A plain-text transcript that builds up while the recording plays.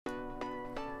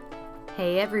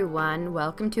Hey everyone,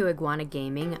 welcome to Iguana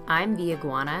Gaming. I'm the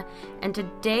Iguana, and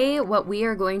today what we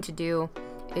are going to do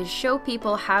is show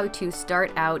people how to start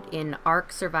out in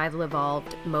ARK Survival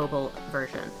Evolved mobile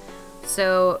version.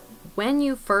 So when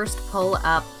you first pull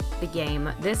up the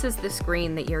game, this is the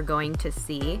screen that you're going to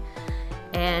see,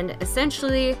 and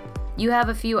essentially you have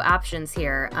a few options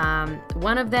here.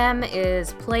 One of them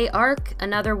is Play ARK,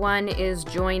 another one is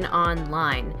Join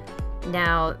Online.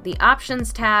 Now, the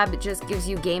Options tab just gives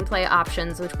you gameplay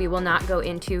options, which we will not go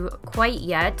into quite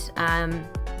yet.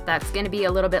 That's going to be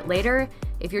a little bit later.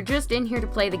 If you're just in here to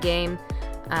play the game,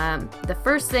 the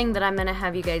first thing that I'm going to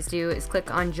have you guys do is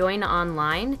click on Join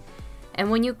Online. And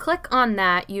when you click on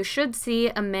that, you should see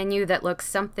a menu that looks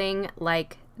something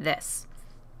like this.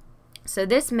 So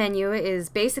this menu is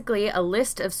basically a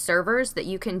list of servers that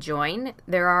you can join.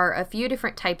 There are a few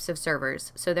different types of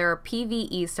servers. So there are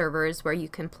PvE servers where you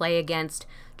can play against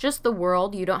just the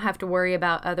world. You don't have to worry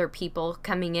about other people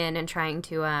coming in and trying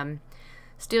to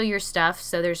steal your stuff.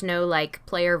 So there's no like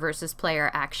player versus player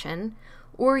action.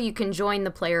 Or you can join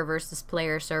the player versus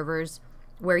player servers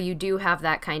where you do have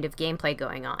that kind of gameplay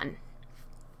going on.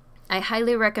 I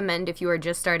highly recommend, if you are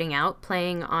just starting out,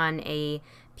 playing on a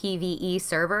PvE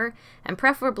server, and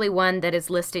preferably one that is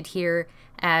listed here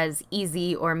as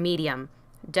easy or medium.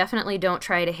 Definitely don't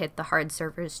try to hit the hard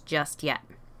servers just yet.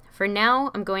 For now,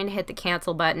 I'm going to hit the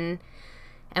cancel button,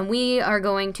 and we are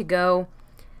going to go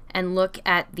and look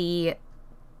at the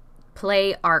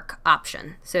Play ARK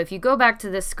option. So if you go back to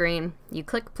this screen, you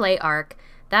click Play ARK,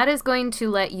 that is going to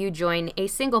let you join a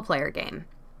single player game.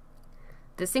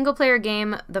 The single player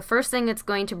game, the first thing it's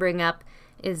going to bring up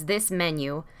is this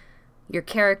menu, your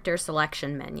character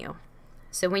selection menu.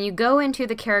 So when you go into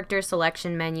the character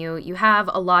selection menu, you have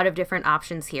a lot of different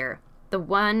options here. The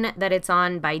one that it's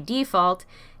on by default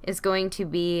is going to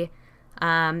be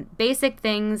basic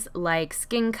things like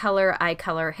skin color, eye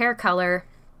color, hair color,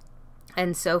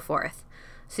 and so forth.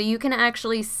 So you can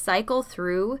actually cycle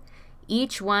through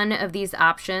each one of these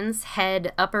options: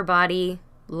 head, upper body,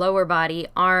 lower body,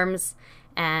 arms,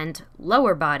 and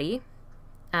lower body,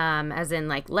 as in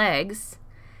like legs.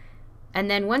 And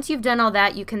then once you've done all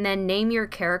that, you can then name your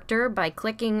character by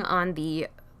clicking on the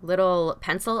little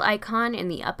pencil icon in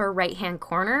the upper right-hand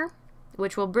corner,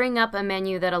 which will bring up a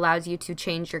menu that allows you to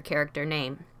change your character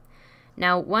name.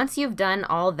 Now, once you've done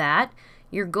all that,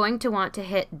 you're going to want to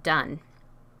hit Done.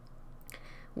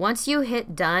 Once you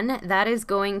hit Done, that is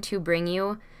going to bring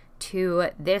you to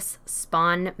this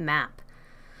spawn map.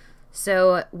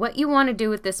 So what you want to do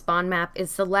with this spawn map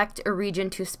is select a region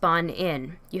to spawn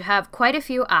in. You have quite a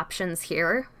few options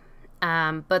here,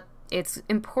 but it's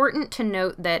important to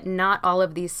note that not all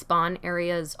of these spawn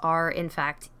areas are in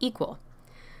fact equal.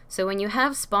 So when you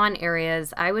have spawn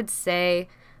areas, I would say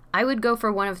I would go for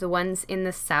one of the ones in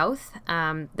the south.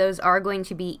 Those are going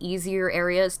to be easier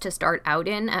areas to start out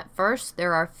in at first.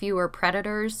 There are fewer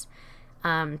predators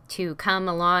to come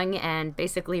along and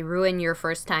basically ruin your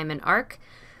first time in ARK.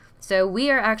 So we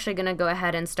are actually going to go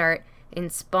ahead and start in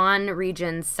spawn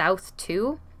region South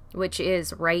 2, which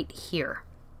is right here.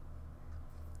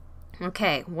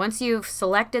 Okay, once you've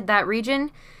selected that region,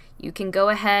 you can go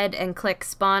ahead and click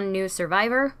Spawn New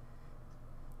Survivor.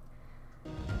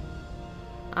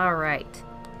 Alright.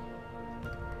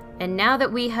 And now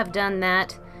that we have done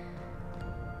that,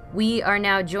 we are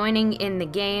now joining in the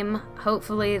game.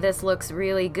 Hopefully this looks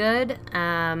really good.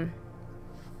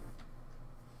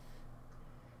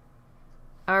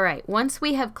 Alright, once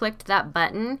we have clicked that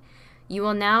button, you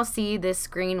will now see this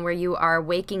screen where you are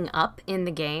waking up in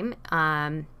the game.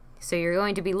 So you're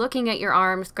going to be looking at your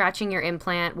arm, scratching your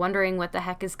implant, wondering what the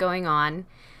heck is going on.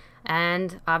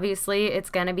 And obviously it's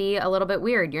going to be a little bit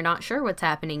weird. You're not sure what's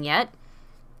happening yet.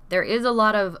 There is a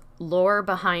lot of lore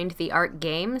behind the ARK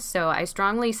game, so I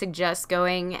strongly suggest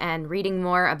going and reading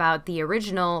more about the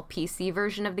original PC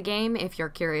version of the game if you're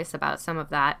curious about some of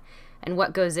that and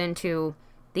what goes into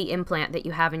the implant that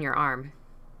you have in your arm.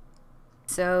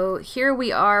 So here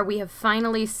we are, we have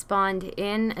finally spawned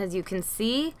in, as you can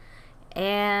see,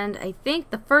 and I think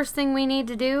the first thing we need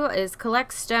to do is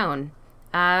collect stone.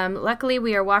 Luckily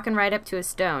we are walking right up to a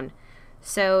stone.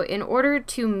 So in order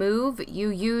to move, you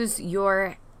use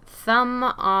your thumb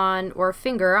on or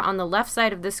finger on the left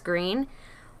side of the screen.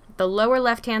 The lower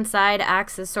left hand side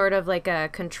acts as sort of like a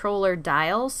controller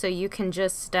dial, so you can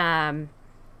just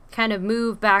kind of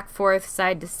move back, forth,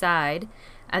 side to side.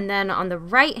 And then on the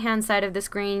right hand side of the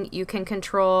screen, you can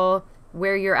control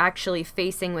where you're actually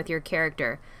facing with your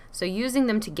character. So using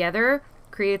them together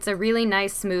creates a really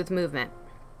nice smooth movement.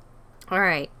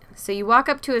 Alright, so you walk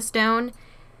up to a stone,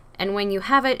 and when you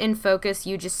have it in focus,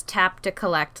 you just tap to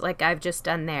collect like I've just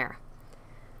done there.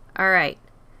 Alright,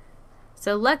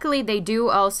 So luckily they do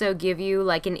also give you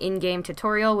like an in-game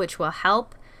tutorial which will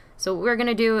help. So what we're going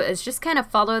to do is just kind of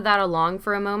follow that along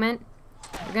for a moment.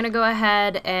 We're going to go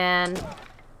ahead and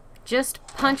just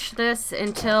punch this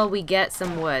until we get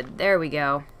some wood. There we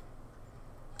go.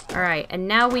 Alright, and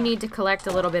now we need to collect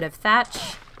a little bit of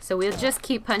thatch. So we'll just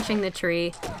keep punching the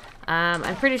tree.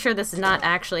 I'm pretty sure this is not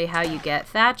actually how you get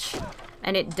thatch.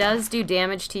 And it does do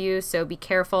damage to you, so be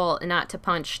careful not to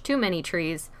punch too many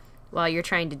trees while you're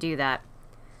trying to do that.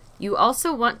 You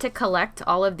also want to collect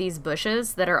all of these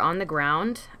bushes that are on the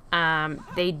ground.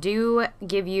 They do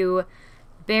give you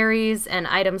berries and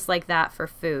items like that for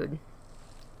food.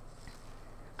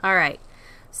 Alright,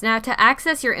 so now to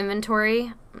access your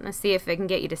inventory, let's see if I can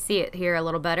get you to see it here a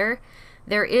little better.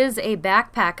 There is a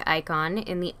backpack icon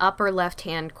in the upper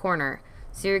left-hand corner.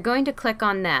 So you're going to click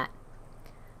on that.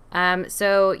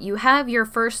 So you have your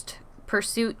first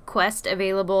pursuit quest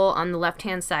available on the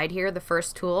left-hand side here, the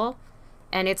first tool.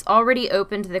 And it's already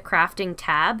opened the crafting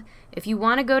tab. If you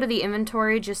want to go to the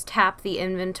inventory, just tap the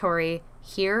inventory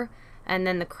here, and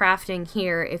then the crafting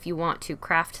here if you want to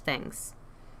craft things.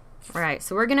 Alright,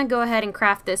 so we're going to go ahead and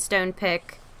craft this stone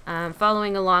pick,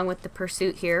 following along with the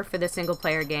pursuit here for the single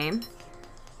player game.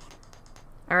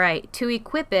 Alright, to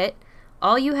equip it,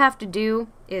 all you have to do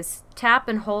is tap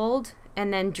and hold,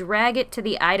 and then drag it to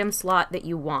the item slot that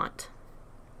you want.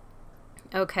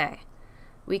 Okay.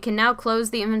 We can now close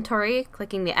the inventory,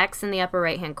 clicking the X in the upper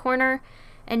right hand corner,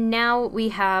 and now we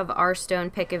have our stone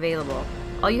pick available.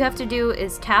 All you have to do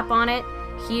is tap on it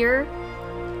here.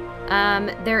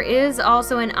 There is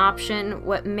also an option.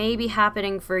 What may be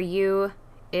happening for you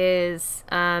is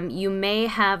you may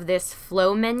have this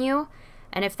flow menu,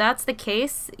 and if that's the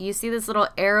case, you see this little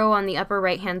arrow on the upper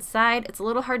right hand side. It's a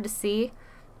little hard to see,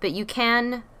 but you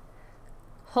can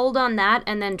hold on that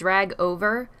and then drag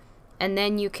over, and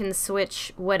then you can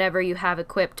switch whatever you have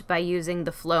equipped by using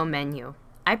the flow menu.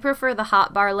 I prefer the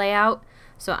hotbar layout,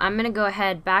 so I'm going to go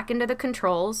ahead back into the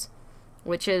controls,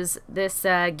 which is this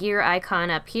gear icon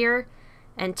up here,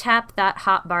 and tap that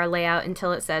hotbar layout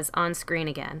until it says on screen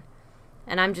again.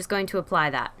 And I'm just going to apply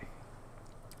that.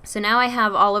 So now I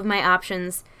have all of my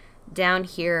options down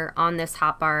here on this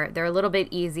hotbar. They're a little bit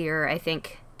easier, I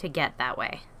think, to get that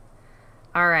way.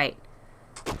 Alright.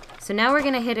 So now we're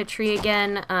going to hit a tree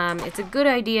again. It's a good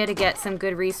idea to get some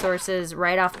good resources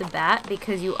right off the bat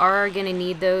because you are going to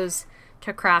need those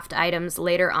to craft items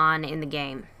later on in the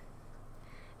game.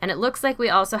 And it looks like we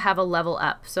also have a level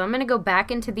up. So I'm going to go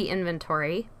back into the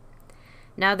inventory.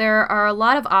 Now there are a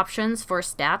lot of options for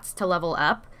stats to level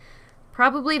up.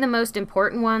 Probably the most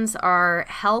important ones are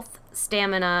health,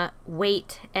 stamina,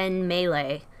 weight, and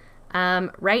melee.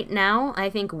 Right now, I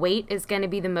think weight is going to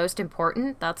be the most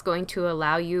important. That's going to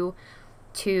allow you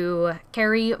to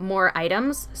carry more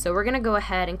items. So we're going to go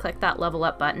ahead and click that level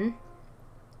up button.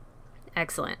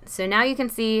 Excellent. So now you can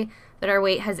see that our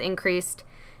weight has increased.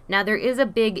 Now there is a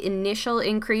big initial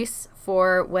increase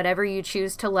for whatever you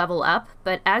choose to level up,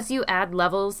 but as you add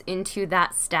levels into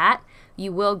that stat,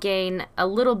 you will gain a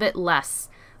little bit less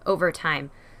over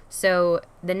time. So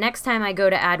the next time I go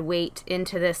to add weight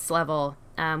into this level,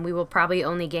 we will probably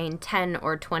only gain 10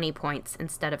 or 20 points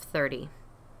instead of 30.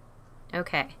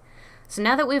 Okay, so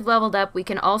now that we've leveled up, we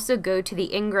can also go to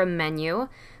the Ingram menu,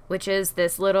 which is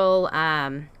this little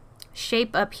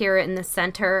shape up here in the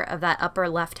center of that upper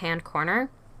left-hand corner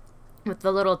with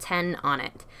the little 10 on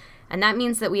it. And that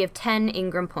means that we have 10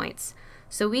 Ingram points.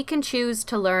 So we can choose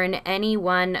to learn any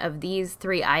one of these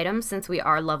 3 items since we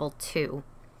are level 2.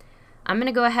 I'm going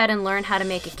to go ahead and learn how to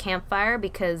make a campfire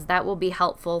because that will be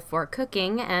helpful for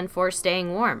cooking and for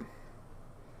staying warm.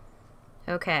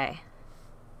 Okay.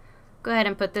 Go ahead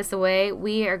and put this away.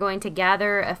 We are going to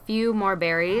gather a few more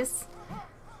berries.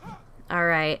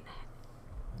 Alright.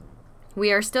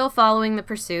 We are still following the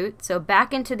pursuit, so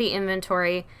back into the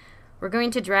inventory. We're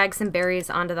going to drag some berries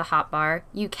onto the hotbar.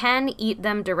 You can eat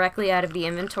them directly out of the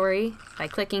inventory by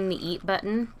clicking the eat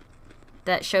button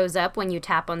that shows up when you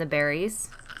tap on the berries.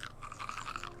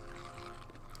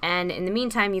 And in the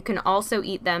meantime, you can also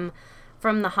eat them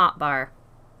from the hotbar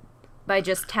by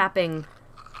just tapping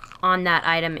on that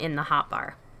item in the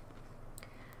hotbar.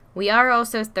 We are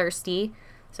also thirsty,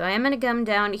 so I am going to come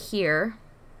down here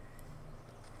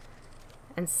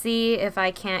and see if I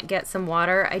can't get some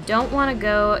water. I don't want to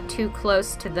go too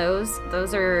close to those.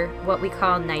 Those are what we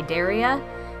call Nidaria,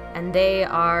 and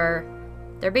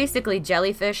they're basically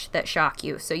jellyfish that shock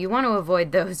you, so you want to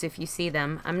avoid those if you see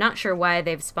them. I'm not sure why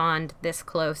they've spawned this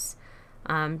close.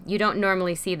 You don't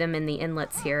normally see them in the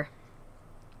inlets here.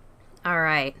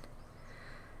 Alright.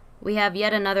 We have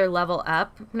yet another level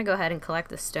up. I'm going to go ahead and collect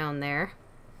the stone there.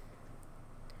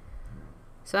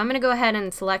 So I'm going to go ahead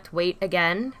and select wait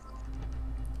again.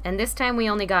 And this time we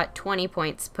only got 20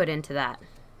 points put into that,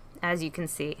 as you can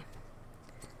see.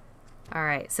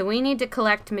 Alright, so we need to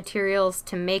collect materials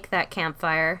to make that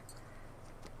campfire.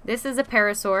 This is a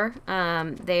parasaur.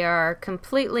 They are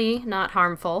completely not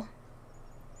harmful.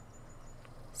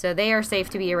 So they are safe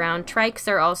to be around. Trikes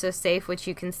are also safe, which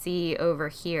you can see over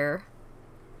here.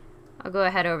 I'll go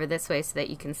ahead over this way so that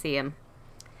you can see them.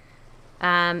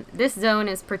 This zone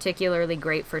is particularly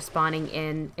great for spawning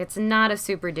in. It's not a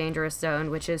super dangerous zone,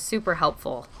 which is super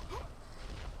helpful.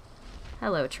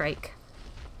 Hello, trike.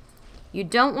 You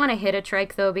don't want to hit a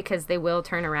trike, though, because they will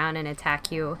turn around and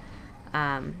attack you.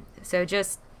 So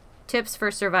just tips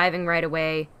for surviving right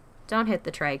away. Don't hit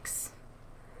the trikes.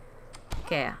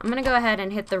 Okay, I'm going to go ahead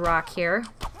and hit the rock here,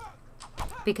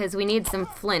 because we need some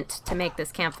flint to make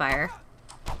this campfire.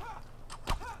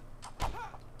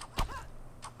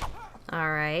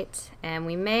 Alright, and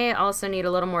we may also need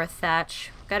a little more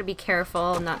thatch. Got to be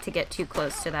careful not to get too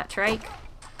close to that trike.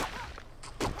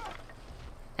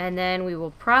 And then we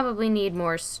will probably need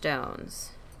more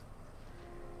stones.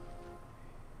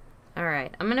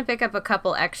 Alright, I'm going to pick up a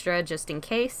couple extra just in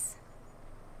case.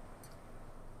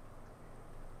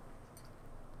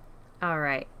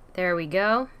 Alright, there we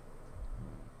go.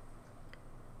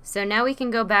 So now we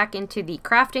can go back into the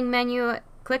crafting menu,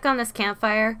 click on this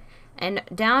campfire, and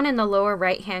down in the lower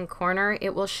right hand corner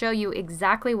it will show you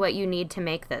exactly what you need to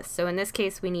make this. So in this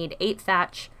case we need 8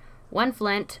 thatch, 1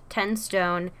 flint, 10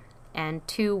 stone, and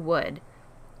 2 wood,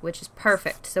 which is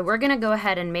perfect. So we're going to go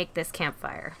ahead and make this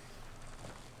campfire.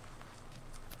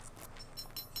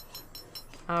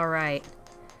 Alright.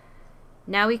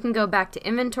 Now we can go back to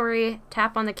inventory,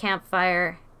 tap on the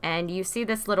campfire, and you see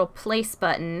this little place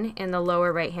button in the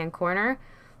lower right hand corner.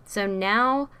 So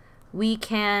now we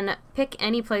can pick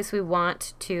any place we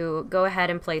want to go ahead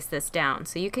and place this down.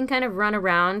 So you can kind of run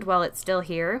around while it's still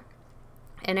here.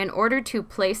 And in order to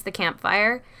place the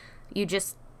campfire, you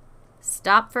just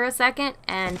stop for a second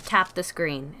and tap the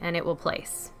screen and it will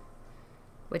place,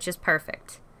 which is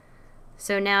perfect.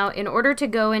 So now in order to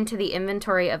go into the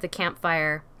inventory of the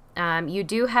campfire, you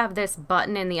do have this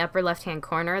button in the upper left hand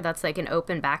corner that's like an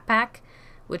open backpack,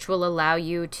 which will allow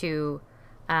you to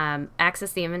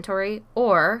access the inventory,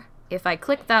 or if I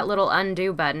click that little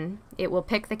undo button, it will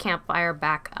pick the campfire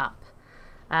back up.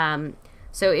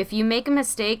 So if you make a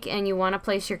mistake and you want to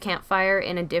place your campfire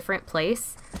in a different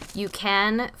place, you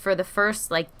can, for the first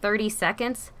like 30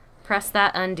 seconds, press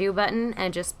that undo button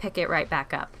and just pick it right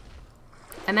back up.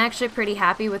 I'm actually pretty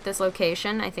happy with this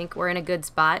location. I think we're in a good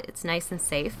spot. It's nice and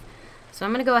safe. So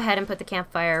I'm going to go ahead and put the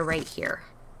campfire right here.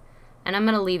 And I'm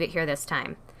going to leave it here this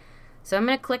time. So I'm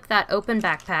going to click that open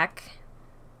backpack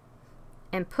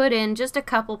and put in just a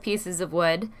couple pieces of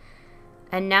wood.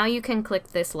 And now you can click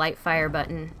this light fire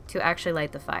button to actually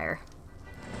light the fire.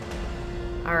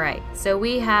 Alright, so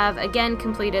we have again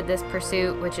completed this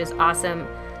pursuit, which is awesome.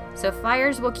 So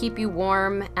fires will keep you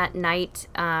warm at night,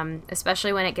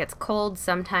 especially when it gets cold.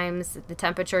 Sometimes the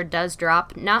temperature does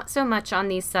drop, not so much on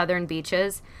these southern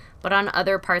beaches, but on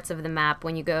other parts of the map.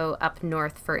 When you go up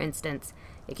north, for instance,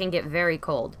 it can get very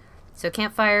cold. So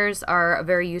campfires are a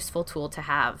very useful tool to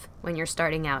have when you're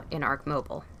starting out in ARK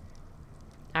Mobile.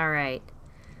 Alright.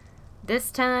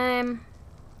 This time,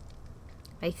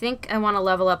 I think I want to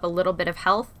level up a little bit of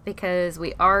health because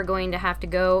we are going to have to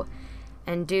go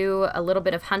and do a little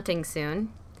bit of hunting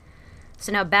soon.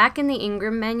 So now back in the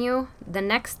Ingram menu, the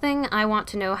next thing I want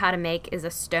to know how to make is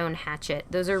a stone hatchet.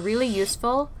 Those are really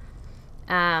useful.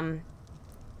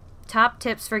 Top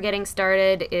tips for getting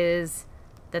started is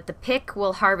that the pick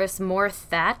will harvest more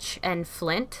thatch and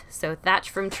flint, so thatch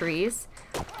from trees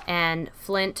and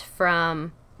flint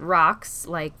from rocks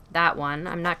like that one.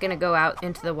 I'm not going to go out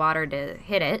into the water to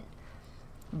hit it,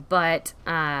 but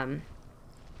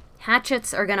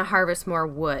hatchets are going to harvest more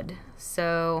wood.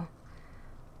 So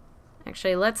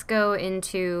actually let's go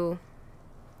into,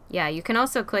 yeah, you can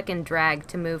also click and drag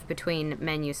to move between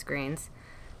menu screens.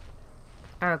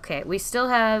 Okay, we still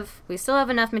have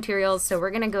enough materials, so we're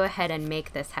going to go ahead and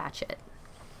make this hatchet.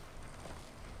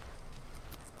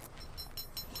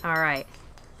 Alright.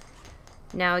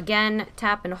 Now again,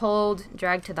 tap and hold,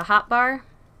 drag to the hotbar.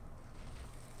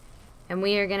 And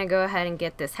we are going to go ahead and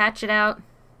get this hatchet out.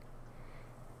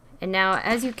 And now,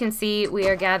 as you can see, we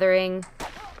are gathering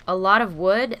a lot of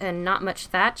wood and not much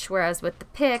thatch, whereas with the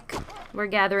pick, we're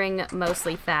gathering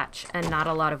mostly thatch and not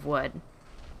a lot of wood.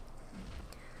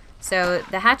 So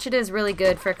the hatchet is really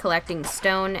good for collecting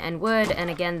stone and wood, and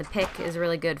again, the pick is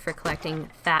really good for collecting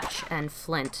thatch and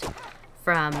flint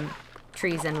from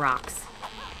trees and rocks.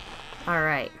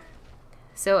 Alright,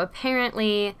 so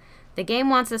apparently the game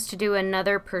wants us to do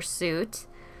another pursuit.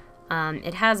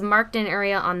 It has marked an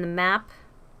area on the map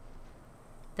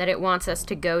that it wants us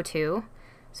to go to.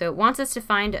 So it wants us to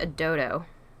find a dodo.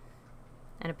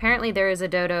 And apparently there is a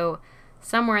dodo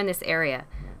somewhere in this area.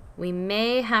 We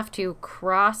may have to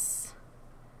cross...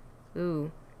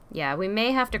 Ooh. Yeah, we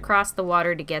may have to cross the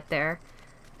water to get there.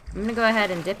 I'm going to go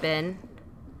ahead and dip in.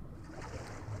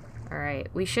 Alright,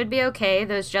 we should be okay.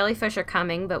 Those jellyfish are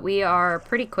coming, but we are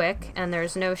pretty quick, and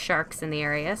there's no sharks in the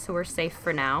area, so we're safe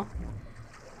for now.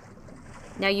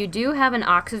 Now, you do have an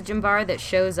oxygen bar that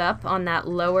shows up on that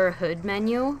lower hood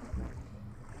menu,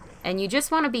 and you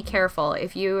just want to be careful.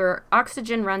 If your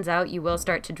oxygen runs out, you will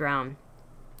start to drown.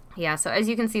 Yeah, so as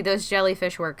you can see, those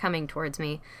jellyfish were coming towards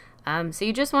me. So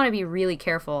you just want to be really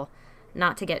careful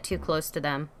not to get too close to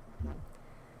them.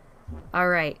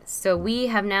 Alright, so we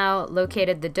have now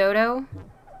located the dodo.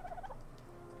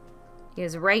 He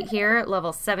is right here at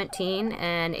level 17,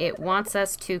 and it wants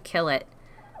us to kill it.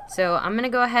 So I'm going to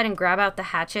go ahead and grab out the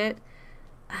hatchet.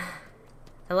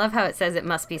 I love how it says it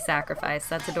must be sacrificed.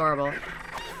 That's adorable.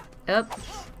 Oh,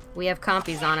 we have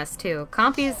compies on us too.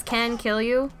 Compies can kill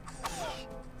you.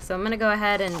 So I'm going to go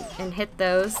ahead and hit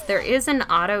those. There is an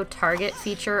auto target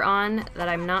feature on that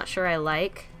I'm not sure I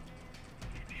like.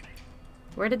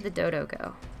 Where did the dodo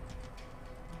go?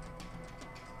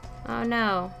 Oh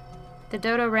no. The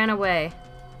dodo ran away.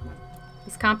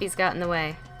 These compies got in the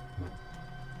way.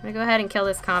 I'm gonna go ahead and kill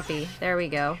this compy. There we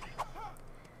go.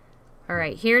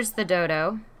 Alright, here's the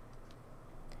dodo.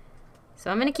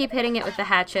 So I'm gonna keep hitting it with the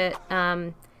hatchet.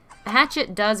 A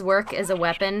hatchet does work as a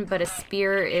weapon, but a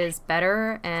spear is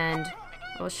better, and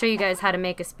I'll show you guys how to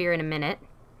make a spear in a minute.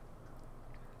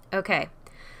 Okay.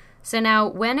 So now,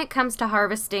 when it comes to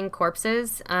harvesting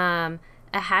corpses, a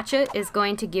hatchet is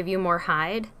going to give you more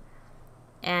hide,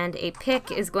 and a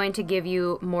pick is going to give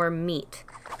you more meat.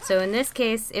 So in this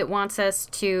case, it wants us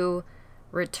to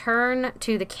return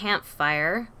to the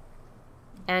campfire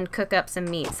and cook up some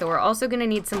meat. So we're also going to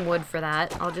need some wood for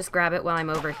that. I'll just grab it while I'm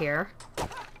over here.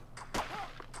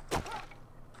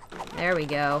 There we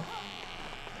go.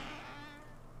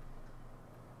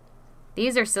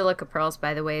 These are silica pearls,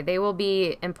 by the way. They will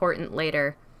be important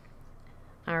later.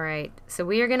 Alright, so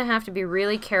we are going to have to be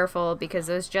really careful because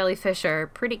those jellyfish are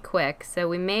pretty quick. So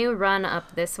we may run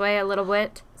up this way a little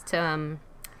bit to,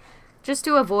 just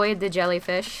to avoid the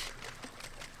jellyfish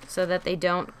so that they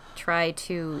don't try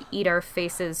to eat our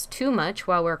faces too much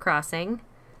while we're crossing.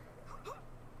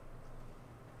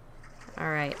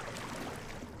 Alright.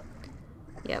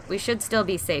 Yep, we should still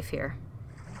be safe here.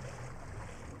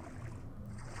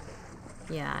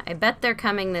 Yeah, I bet they're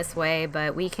coming this way,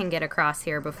 but we can get across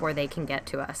here before they can get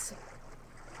to us.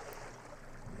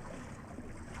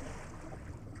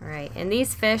 Alright, and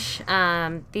these fish,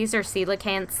 these are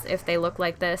coelacanths. If they look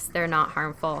like this, they're not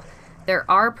harmful. There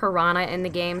are piranha in the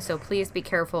game, so please be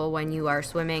careful when you are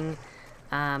swimming.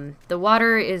 The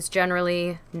water is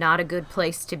generally not a good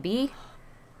place to be.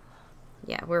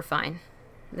 Yeah, we're fine.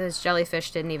 Those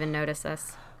jellyfish didn't even notice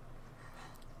us.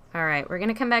 Alright, we're going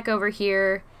to come back over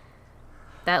here.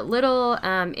 That little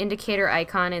indicator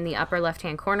icon in the upper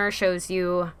left-hand corner shows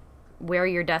you where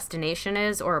your destination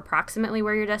is, or approximately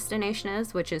where your destination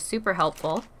is, which is super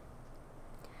helpful.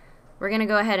 We're going to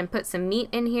go ahead and put some meat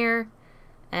in here,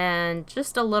 and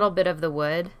just a little bit of the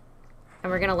wood,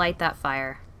 and we're going to light that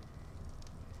fire.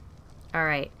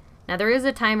 Alright, now there is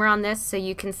a timer on this, so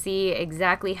you can see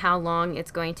exactly how long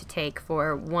it's going to take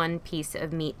for one piece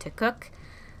of meat to cook.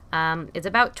 It's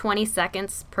about 20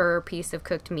 seconds per piece of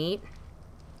cooked meat.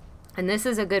 And this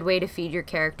is a good way to feed your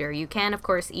character. You can, of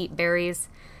course, eat berries,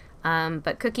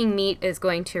 but cooking meat is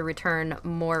going to return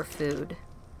more food.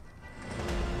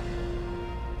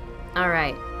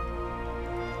 Alright.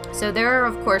 So there are,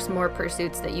 of course, more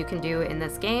pursuits that you can do in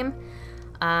this game.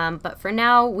 But for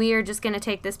now, we are just going to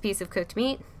take this piece of cooked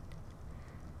meat.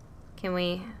 Can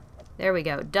we... There we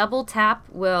go. Double tap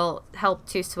will help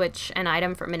to switch an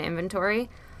item from an inventory.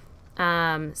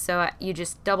 So you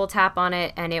just double tap on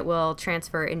it and it will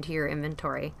transfer into your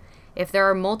inventory. If there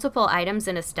are multiple items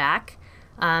in a stack,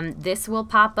 this will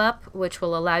pop up, which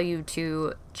will allow you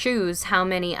to choose how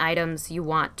many items you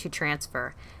want to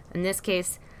transfer. In this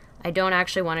case, I don't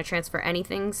actually want to transfer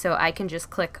anything, so I can just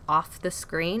click off the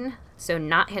screen, so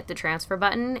not hit the transfer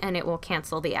button, and it will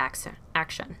cancel the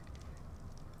action.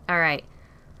 Alright,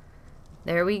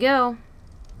 there we go.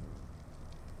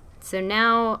 So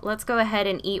now, let's go ahead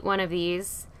and eat one of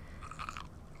these.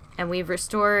 And we've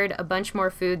restored a bunch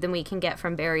more food than we can get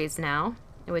from berries now,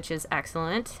 which is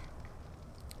excellent.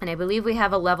 And I believe we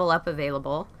have a level up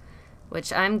available,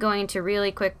 which I'm going to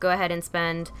really quick go ahead and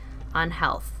spend on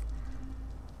health.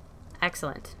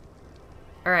 Excellent.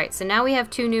 Alright, so now we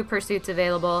have 2 new pursuits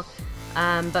available.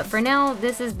 But for now,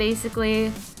 this is basically,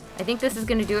 I think this is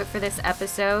going to do it for this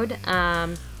episode.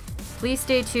 Please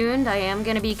stay tuned. I am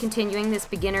going to be continuing this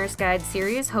beginner's guide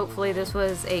series. Hopefully this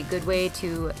was a good way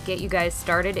to get you guys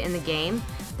started in the game.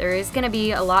 There is going to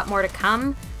be a lot more to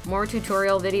come, more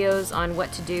tutorial videos on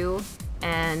what to do,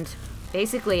 and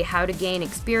basically how to gain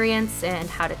experience and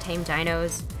how to tame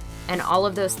dinos, and all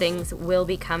of those things will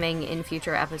be coming in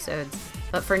future episodes.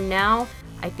 But for now,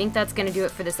 I think that's going to do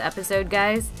it for this episode,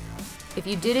 guys. If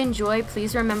you did enjoy,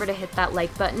 please remember to hit that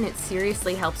like button. It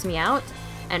seriously helps me out.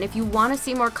 And if you want to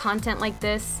see more content like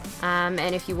this, and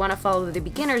if you want to follow the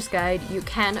beginner's guide, you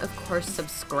can, of course,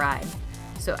 subscribe.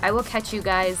 So I will catch you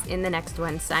guys in the next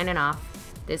one. Signing off.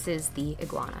 This is the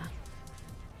Iguana.